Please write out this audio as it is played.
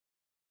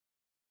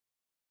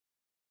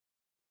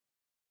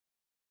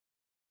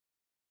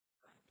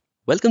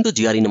Welcome to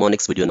GRE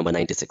Mnemonics video number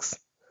 96.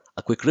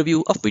 A quick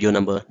review of video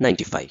number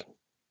 95.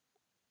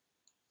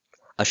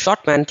 A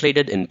short man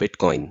traded in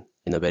Bitcoin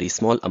in a very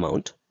small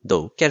amount,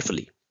 though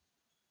carefully.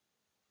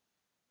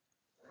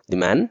 The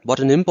man bought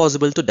an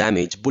impossible to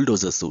damage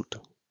bulldozer suit.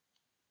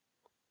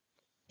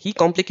 He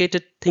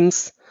complicated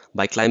things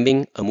by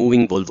climbing a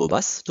moving Volvo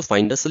bus to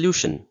find a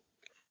solution.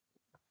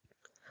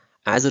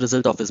 As a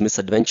result of his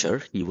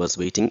misadventure, he was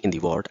waiting in the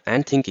ward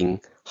and thinking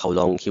how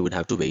long he would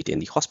have to wait in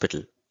the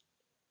hospital.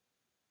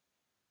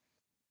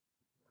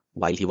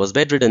 While he was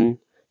bedridden,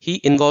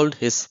 he involved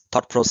his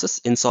thought process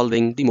in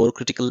solving the more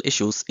critical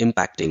issues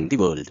impacting the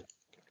world.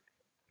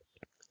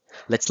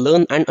 Let's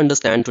learn and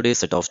understand today's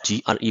set of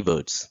GRE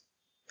words.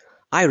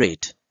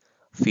 Irate,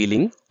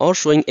 feeling or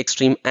showing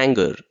extreme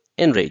anger,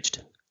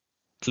 enraged.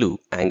 Clue,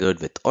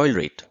 angered with oil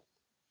rate.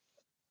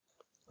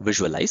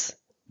 Visualize,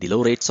 the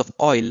low rates of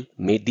oil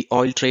made the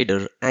oil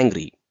trader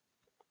angry.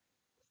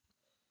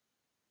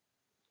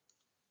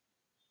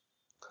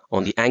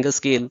 On the anger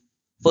scale,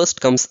 first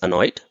comes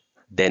annoyed,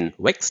 then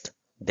vexed,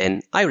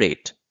 then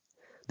irate.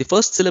 The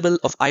first syllable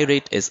of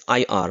irate is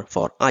ir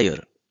for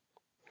ire,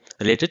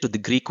 related to the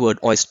Greek word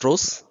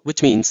oistros,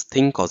 which means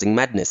thing causing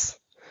madness.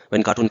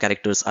 When cartoon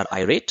characters are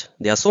irate,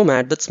 they are so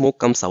mad that smoke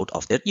comes out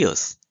of their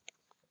ears.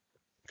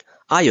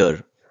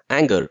 Ire,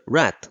 anger,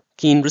 wrath,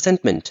 keen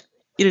resentment.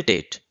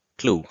 Irritate,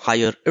 clue,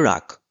 higher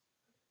Iraq.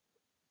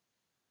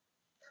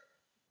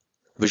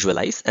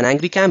 Visualize, an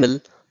angry camel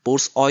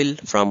pours oil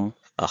from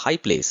a high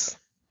place.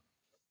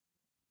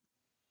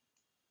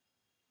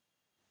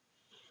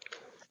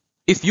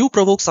 If you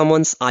provoke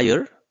someone's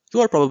ire,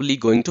 you are probably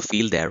going to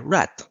feel their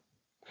wrath.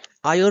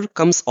 Ire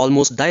comes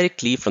almost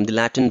directly from the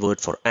Latin word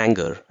for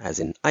anger,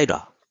 as in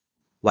ira.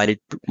 While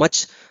it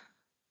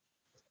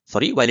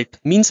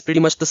means pretty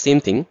much the same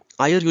thing,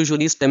 ire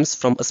usually stems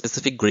from a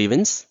specific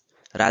grievance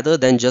rather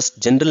than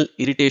just general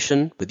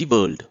irritation with the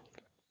world.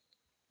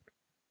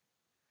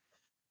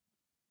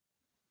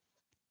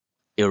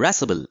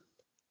 Irascible,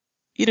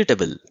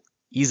 irritable,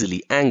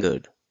 easily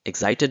angered,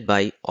 excited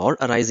by or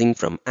arising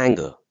from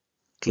anger.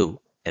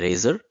 Clue,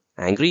 eraser,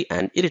 angry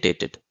and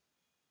irritated.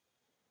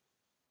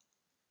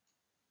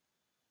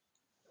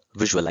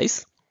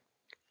 Visualize.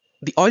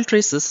 The oil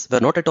traces were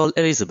not at all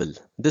erasable.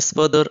 This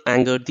further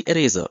angered the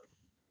eraser.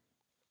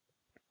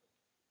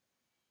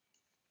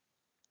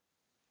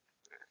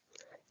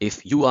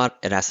 If you are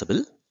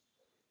irascible,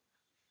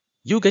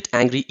 you get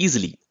angry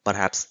easily,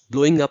 perhaps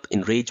blowing up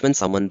in rage when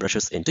someone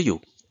brushes into you.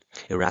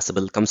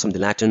 Irascible comes from the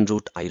Latin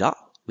root ira,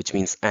 which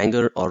means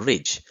anger or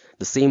rage,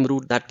 the same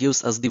root that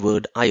gives us the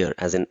word ire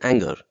as in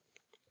anger.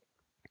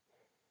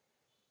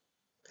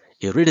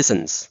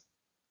 Iridescence,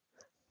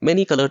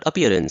 many colored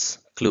appearance,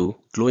 clue,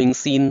 glowing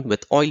scene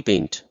with oil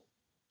paint.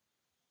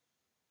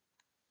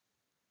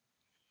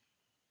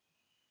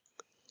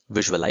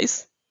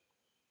 Visualize.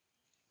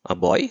 A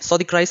boy saw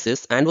the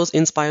crisis and was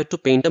inspired to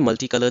paint a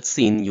multicolored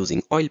scene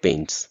using oil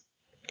paints.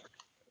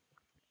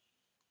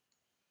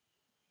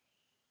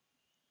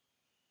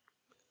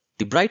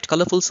 The bright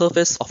colorful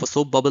surface of a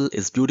soap bubble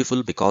is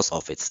beautiful because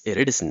of its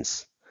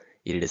iridescence.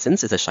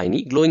 Iridescence is a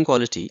shiny, glowing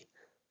quality.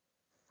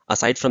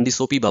 Aside from the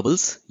soapy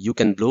bubbles you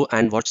can blow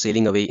and watch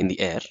sailing away in the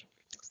air,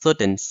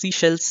 certain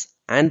seashells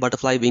and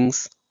butterfly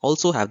wings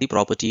also have the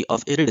property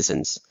of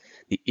iridescence.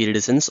 The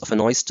iridescence of an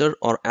oyster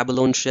or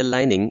abalone shell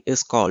lining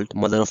is called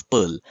mother of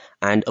pearl,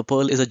 and a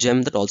pearl is a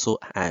gem that also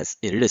has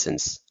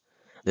iridescence.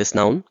 This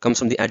noun comes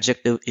from the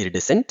adjective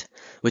iridescent,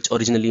 which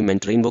originally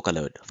meant rainbow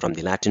colored, from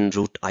the Latin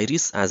root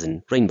iris as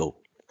in rainbow.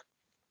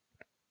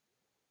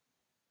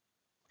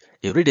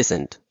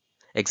 Iridescent,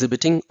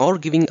 exhibiting or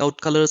giving out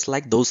colors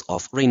like those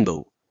of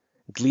rainbow,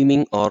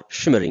 gleaming or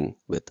shimmering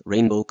with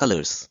rainbow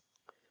colors.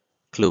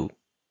 Clue,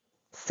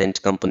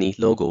 scent company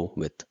logo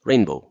with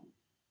rainbow.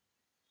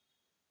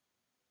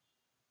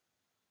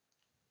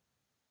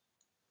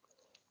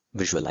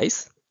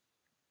 Visualize.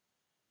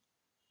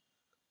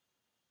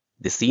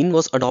 The scene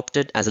was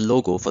adopted as a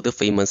logo for the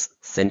famous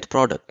scent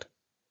product,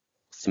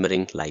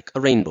 shimmering like a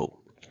rainbow.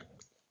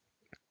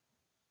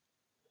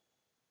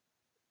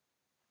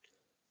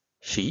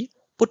 She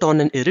put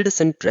on an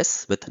iridescent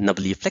dress with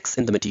nubbly flecks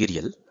in the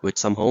material, which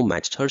somehow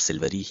matched her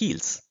silvery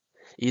heels.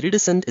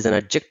 Iridescent is an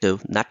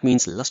adjective that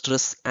means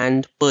lustrous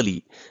and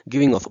pearly,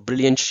 giving off a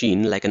brilliant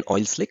sheen like an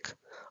oil slick,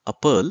 a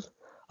pearl,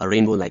 a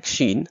rainbow-like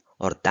sheen,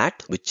 or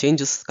that which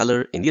changes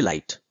color in the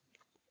light.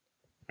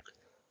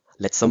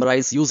 Let's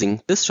summarize using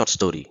this short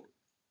story.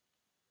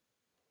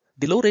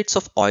 The low rates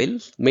of oil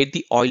made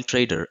the oil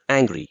trader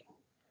angry.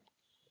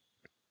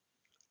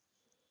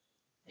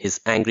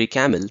 His angry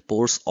camel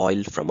pours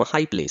oil from a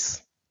high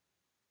place.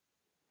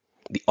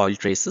 The oil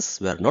traces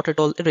were not at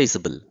all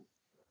erasable.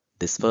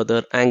 This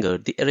further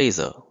angered the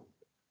eraser.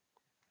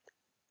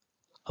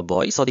 A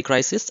boy saw the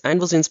crisis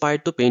and was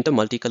inspired to paint a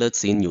multicolored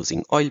scene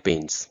using oil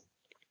paints.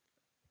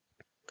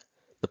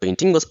 The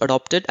painting was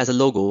adopted as a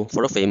logo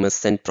for a famous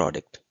scent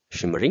product,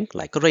 shimmering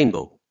like a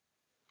rainbow.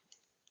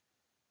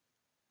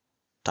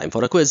 Time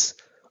for a quiz.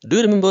 Do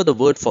you remember the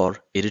word for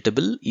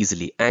irritable,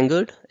 easily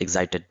angered,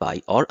 excited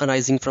by or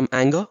arising from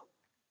anger?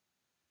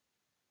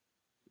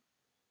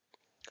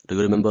 Do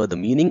you remember the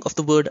meaning of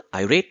the word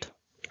irate?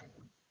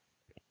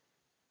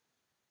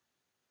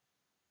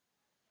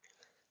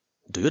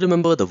 Do you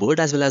remember the word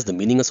as well as the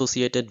meaning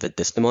associated with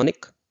this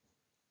mnemonic?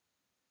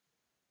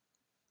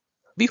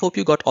 We hope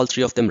you got all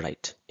three of them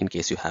right. In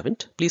case you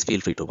haven't, please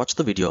feel free to watch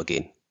the video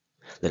again.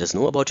 Let us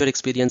know about your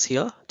experience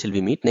here till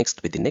we meet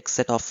next with the next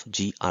set of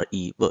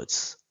GRE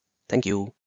words. Thank you.